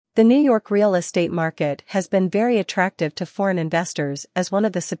The New York real estate market has been very attractive to foreign investors as one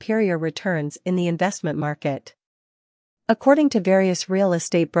of the superior returns in the investment market. According to various real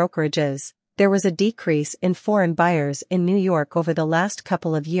estate brokerages, there was a decrease in foreign buyers in New York over the last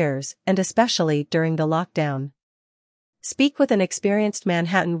couple of years and especially during the lockdown. Speak with an experienced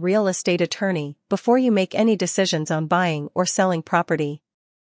Manhattan real estate attorney before you make any decisions on buying or selling property.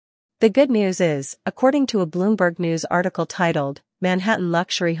 The good news is, according to a Bloomberg News article titled, "Manhattan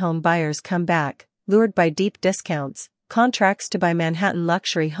Luxury Home Buyers Come Back, Lured by Deep Discounts," contracts to buy Manhattan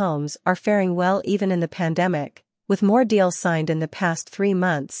luxury homes are faring well even in the pandemic, with more deals signed in the past 3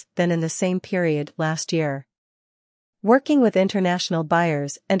 months than in the same period last year. Working with international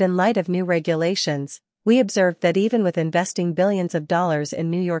buyers and in light of new regulations, we observed that even with investing billions of dollars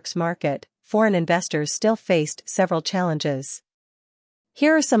in New York's market, foreign investors still faced several challenges.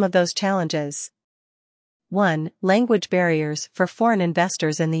 Here are some of those challenges. 1. Language barriers for foreign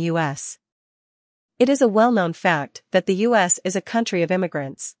investors in the U.S. It is a well-known fact that the U.S. is a country of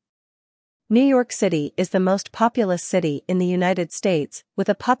immigrants. New York City is the most populous city in the United States, with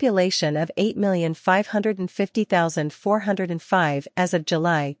a population of 8,550,405 as of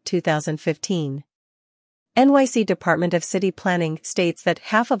July 2015. NYC Department of City Planning states that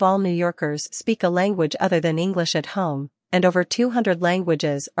half of all New Yorkers speak a language other than English at home, and over 200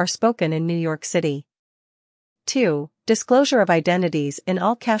 languages are spoken in New York City. 2. Disclosure of identities in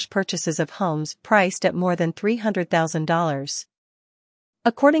all cash purchases of homes priced at more than $300,000.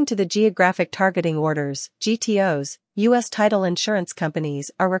 According to the Geographic Targeting Orders, GTOs, U.S. title insurance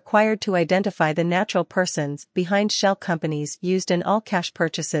companies are required to identify the natural persons behind shell companies used in all cash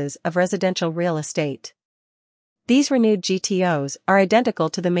purchases of residential real estate. These renewed GTOs are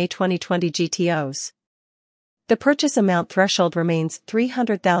identical to the May 2020 GTOs. The purchase amount threshold remains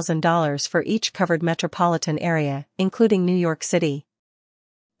 $300,000 for each covered metropolitan area, including New York City.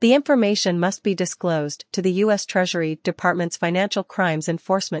 The information must be disclosed to the U.S. Treasury Department's Financial Crimes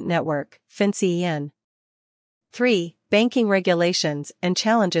Enforcement Network, FinCEN. 3. Banking regulations and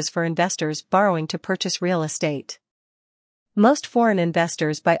challenges for investors borrowing to purchase real estate. Most foreign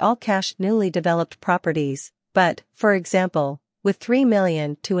investors buy all-cash newly developed properties, but, for example, with $3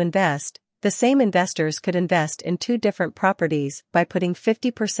 million to invest, the same investors could invest in 2 different properties by putting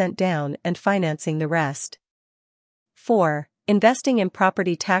 50% down and financing the rest. 4. Investing in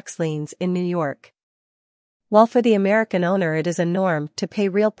property tax liens in New York. While for the American owner it is a norm to pay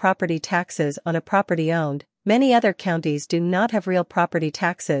real property taxes on a property owned, many other counties do not have real property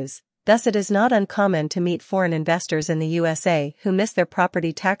taxes, thus it is not uncommon to meet foreign investors in the USA who miss their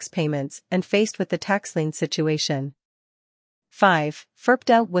property tax payments and faced with the tax lien situation. 5.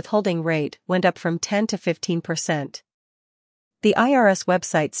 FIRPTA withholding rate went up from 10 to 15%. The IRS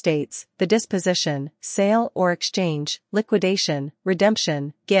website states, the disposition, sale or exchange, liquidation,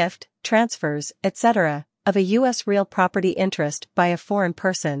 redemption, gift, transfers, etc., of a U.S. real property interest by a foreign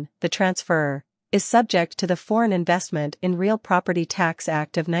person, the transferor, is subject to the Foreign Investment in Real Property Tax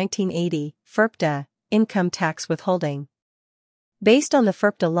Act of 1980, FIRPTA, income tax withholding. Based on the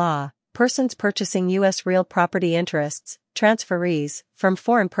FIRPTA law, persons purchasing U.S. real property interests, transferees, from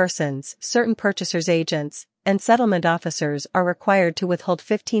foreign persons, certain purchasers' agents, and settlement officers are required to withhold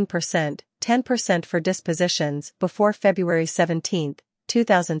 15%, 10% for dispositions before February 17,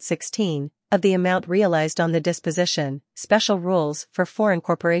 2016, of the amount realized on the disposition, special rules for foreign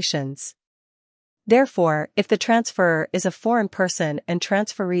corporations. Therefore, if the transferor is a foreign person and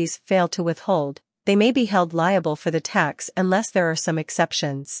transferees fail to withhold, they may be held liable for the tax unless there are some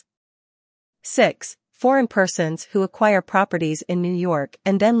exceptions. 6. Foreign persons who acquire properties in New York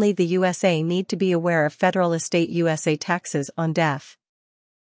and then leave the USA need to be aware of federal estate USA taxes on death.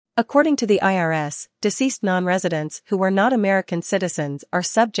 According to the IRS, deceased non-residents who are not American citizens are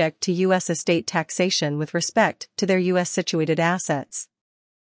subject to U.S. estate taxation with respect to their U.S.-situated assets.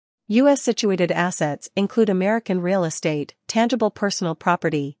 U.S.-situated assets include American real estate, tangible personal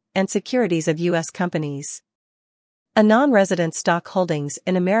property, and securities of U.S. companies. A non-resident stock holdings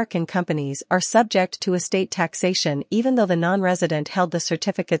in American companies are subject to estate taxation even though the non-resident held the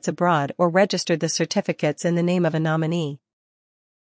certificates abroad or registered the certificates in the name of a nominee.